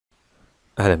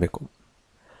أهلا بكم.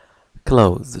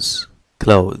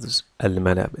 clothes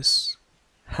الملابس.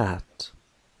 hat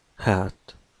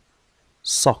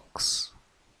socks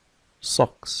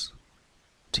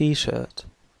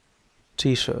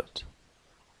t-shirt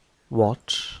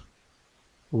watch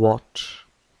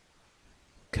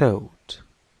coat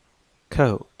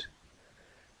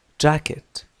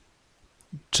jacket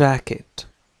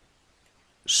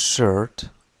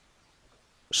shirt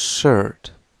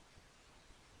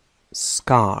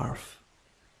scarf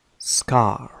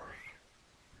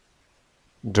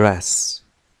dress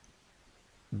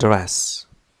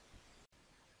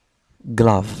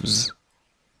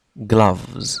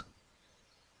gloves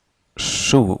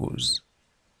shoes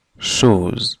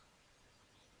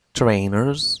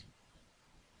trainers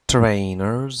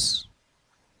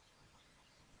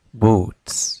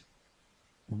boots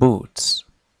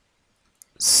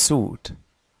suit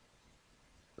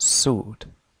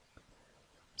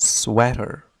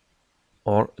sweater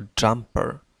or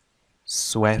jumper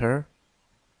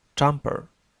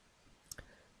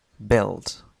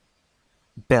belt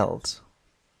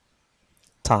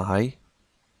tie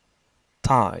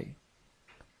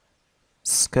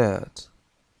skirt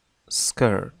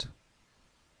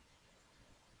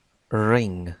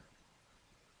ring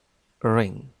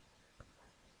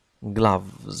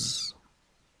gloves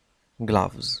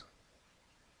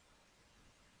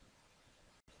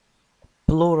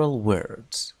plural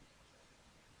words.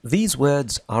 These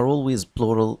words are always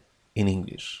plural in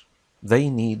English. They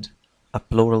need a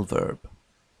plural verb.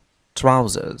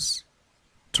 Trousers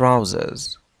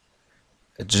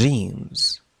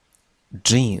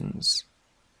jeans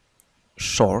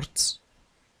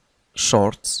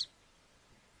shorts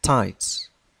tights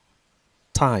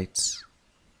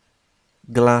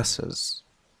glasses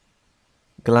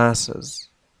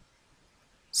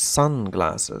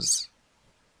sunglasses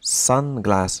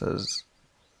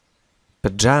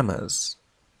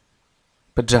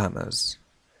pajamas.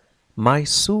 My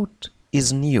suit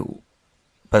is new,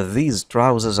 but these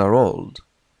trousers are old.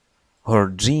 Her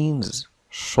jeans,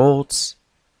 shorts,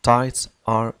 tights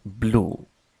are blue.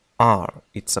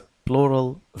 It's a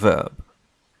plural verb.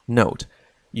 Note,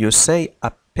 you say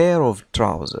a pair of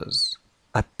trousers,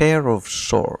 a pair of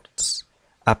shorts,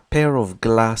 a pair of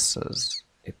glasses,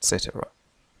 etc.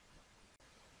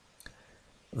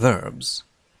 Verbs.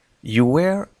 You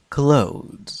wear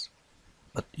clothes,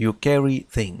 but you carry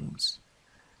things.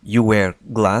 You wear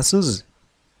glasses.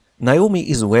 Naomi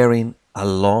is wearing a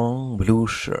long blue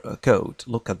coat.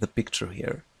 Look at the picture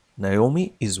here.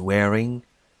 Naomi is wearing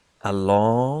a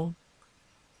long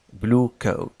blue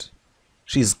coat.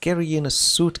 She's carrying a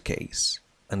suitcase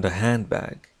and a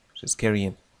handbag. She's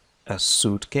carrying a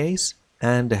suitcase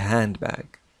and a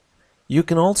handbag. You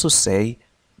can also say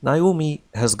Naomi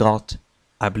has got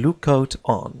a blue coat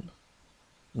on.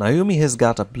 Naomi has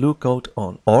got a blue coat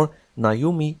on, or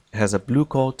Naomi has a blue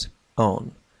coat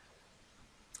on.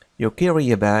 You carry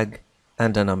a bag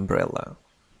and an umbrella.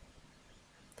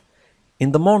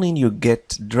 In the morning you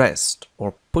get dressed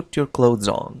or put your clothes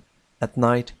on. At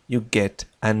night you get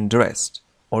undressed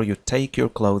or you take your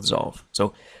clothes off.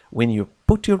 So when you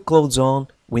put your clothes on,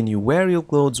 when you wear your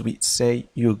clothes, we say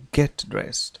you get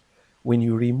dressed. When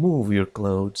you remove your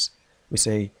clothes, we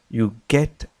say you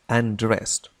get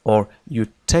undressed or you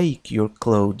take your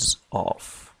clothes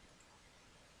off.